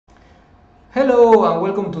Hello and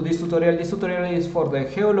welcome to this tutorial. This tutorial is for the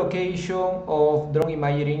geolocation of drone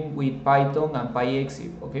imaging with Python and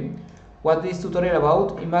Piexif. Okay, what is this tutorial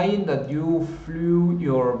about? Imagine that you flew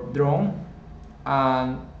your drone,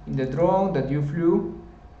 and in the drone that you flew,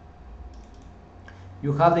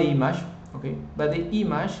 you have the image. Okay, but the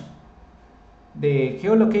image, the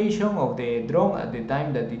geolocation of the drone at the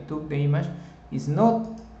time that it took the image is not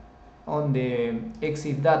on the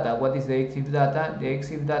EXIF data. What is the EXIF data? The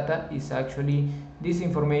EXIF data is actually this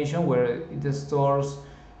information where it stores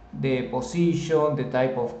the position, the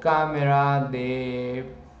type of camera, the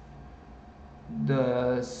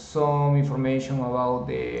some information about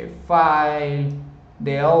the file,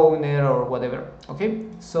 the owner or whatever. Okay,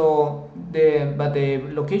 so the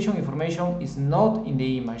location information is not in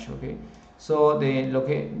the image. Okay, so the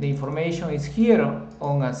information is here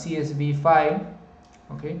on a CSV file.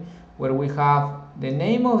 Okay, where we have the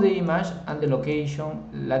name of the image and the location,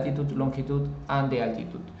 latitude, longitude, and the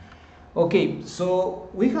altitude. Okay, so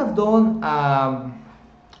we have done a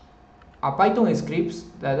Python script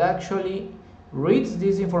that actually reads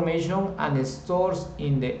this information and stores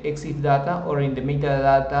in the EXIF data or in the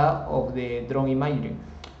metadata of the drone imagery.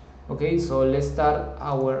 Okay, so let's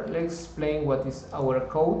explain what is our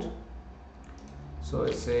code. So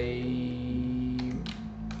let's say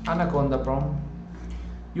Anaconda prompt.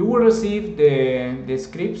 You will receive the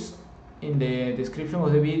scripts in the description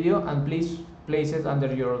of the video, and please place it under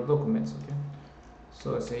your documents. Okay,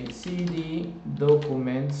 so say cd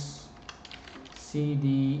documents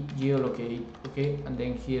cd geolocate. Okay, and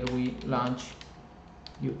then here we launch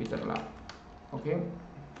Jupyter Lab. Okay,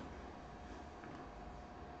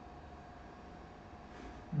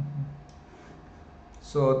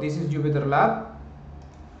 so this is Jupyter Lab.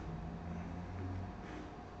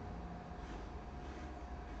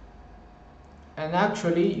 And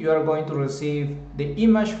actually you are going to receive the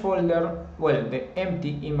image folder, well, the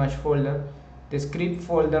empty image folder, the script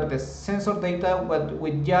folder, the sensor data, but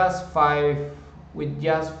with just five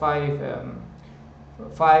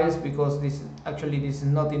files, because this is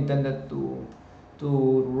not intended to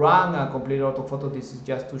run a complete orthophoto. This is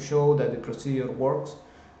just to show that the procedure works,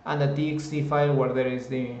 and a txt file where there is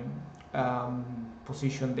the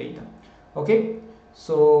position data. Okay,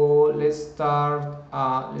 so let's start.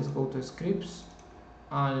 Let's go to scripts,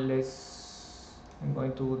 and let's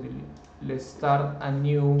start a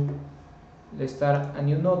new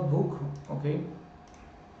notebook. Okay,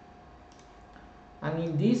 and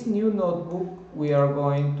in this new notebook we are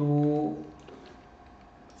going to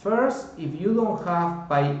first, if you don't have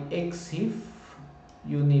Piexif,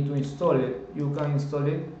 you need to install it. You can install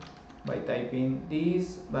it by typing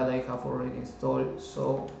this, but I have already installed,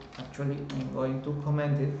 so actually I'm going to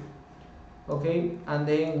comment it. Okay, and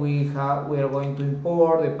then we are going to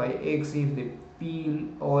import the Piexif, the PIL,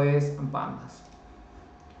 OS, and pandas.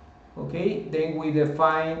 Okay, then we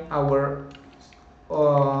define our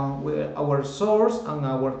source and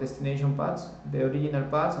our destination paths, the original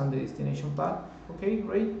paths and the destination path. Okay,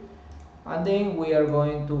 great. And then we are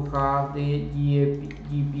going to have the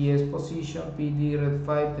GPS position, PD, red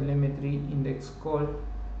 5, telemetry, index call.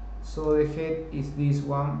 So the head is this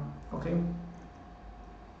one. Okay.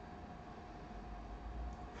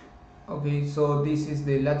 Okay, so this is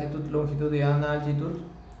the latitude, longitude, and altitude.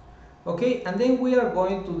 Okay, and then we are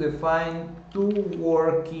going to define two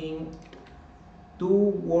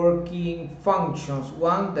working functions.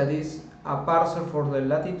 One that is a parser for the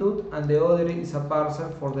latitude, and the other is a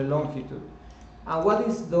parser for the longitude. And what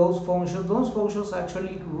is those functions? Those functions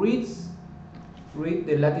actually read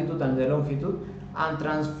the latitude and the longitude and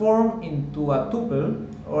transform into a tuple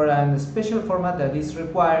or a special format that is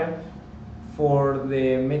required for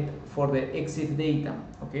the EXIF data.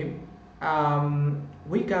 Okay,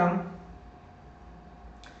 we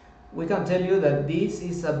can tell you that this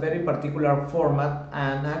is a very particular format,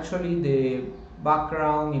 and actually the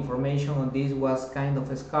background information on this was kind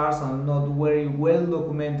of scarce and not very well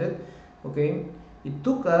documented. Okay, it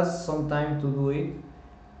took us some time to do it.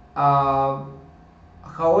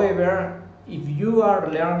 However, if you are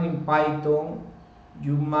learning Python,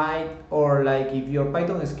 you might, or like if your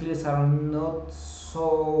Python skills are not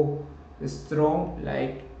so strong,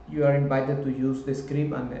 like you are invited to use the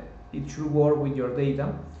script and it should work with your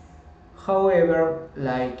data. However,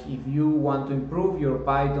 like if you want to improve your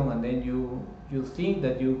Python and then you think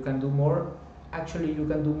that you can do more, actually you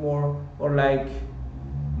can do more, or like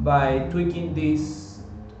by tweaking this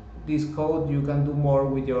code you can do more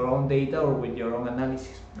with your own data or with your own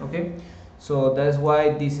analysis. Okay, so that's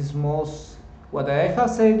why this is what I have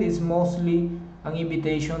said is mostly an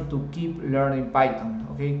invitation to keep learning Python.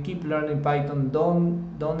 Okay, keep learning Python.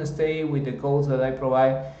 Don't stay with the codes that I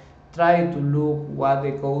provide. try to look what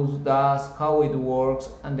the code does, how it works,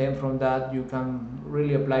 and then from that you can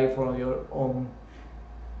really apply for your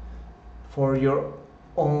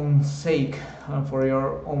own sake and for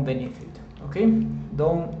your own benefit. Okay,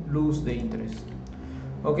 don't lose the interest.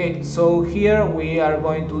 Okay, so here we are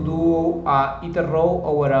going to do a iter row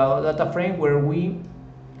over a data frame where we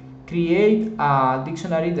create a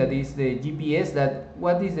dictionary that is the GPS. That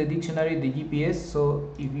what is the dictionary? The GPS.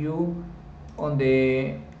 So if you on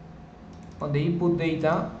the input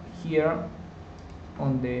data here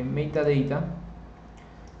on the metadata,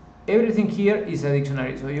 everything here is a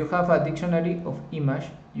dictionary. So you have a dictionary of image,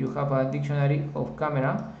 you have a dictionary of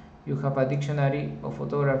camera, you have a dictionary of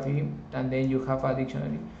photography, and then you have a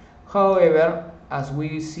dictionary. However, as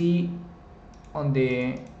we see on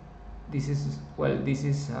the this is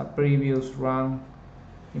a previous run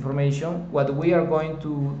information. What we are going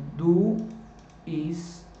to do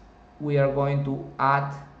is we are going to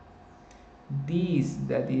add this,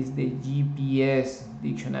 that is the GPS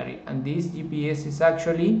dictionary, and this GPS is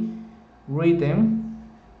actually written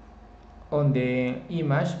on the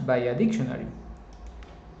image by a dictionary.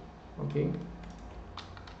 Okay,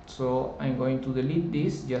 so I'm going to delete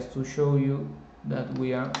this just to show you that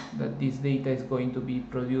this data is going to be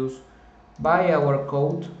produced by our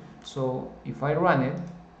code. So if I run it,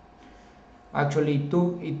 actually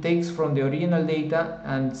it takes from the original data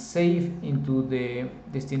and save into the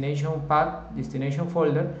destination path, destination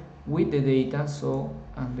folder with the data. So,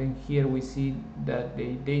 and then here we see that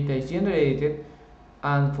the data is generated,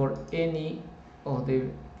 and for any of the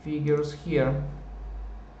figures here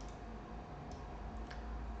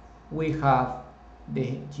we have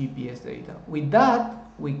the GPS data. With that,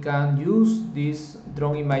 we can use this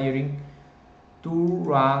drone imagery to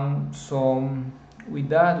run some. With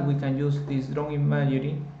that, we can use this drone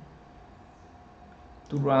imagery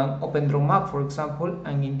to run OpenDroneMap, for example,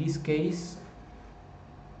 and in this case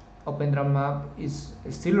OpenDroneMap is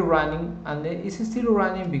still running, and it's still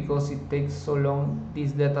running because it takes so long.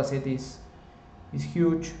 This dataset is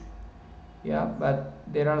huge, yeah, but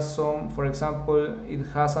there are some, for example, it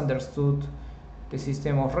has understood the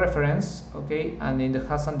system of reference, okay, and it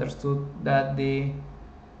has understood that the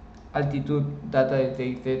altitude data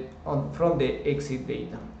detected from the EXIF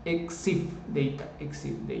data.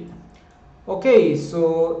 Okay,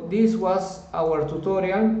 so this was our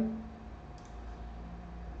tutorial.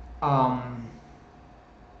 Well,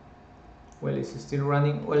 it's still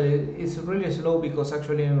running. Well, it's really slow because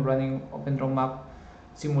actually I'm running OpenDroneMap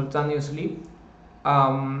simultaneously.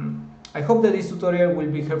 I hope that this tutorial will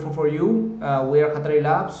be helpful for you. We are Hatari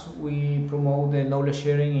Labs. We promote the knowledge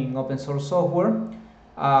sharing in open source software.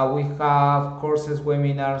 We have courses,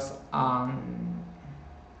 webinars,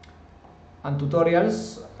 and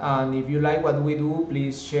tutorials. And if you like what we do,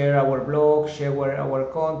 please share our blog, share our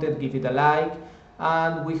content, give it a like.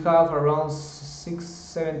 And we have around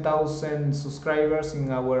 6,000-7,000 subscribers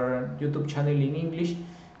in our YouTube channel in English.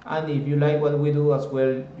 And if you like what we do as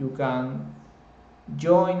well, you can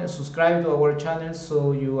join, subscribe to our channel,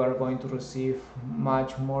 so you are going to receive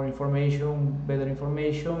much more information, better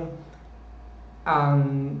information,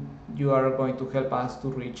 and you are going to help us to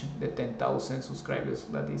reach the 10,000 subscribers.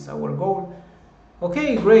 That is our goal.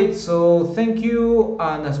 Okay, great. So thank you,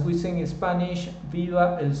 and as we say in Spanish,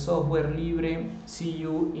 viva el software libre. See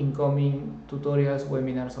you in coming tutorials,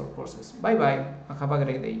 webinars, or courses. Bye bye, and have a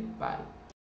great day. Bye.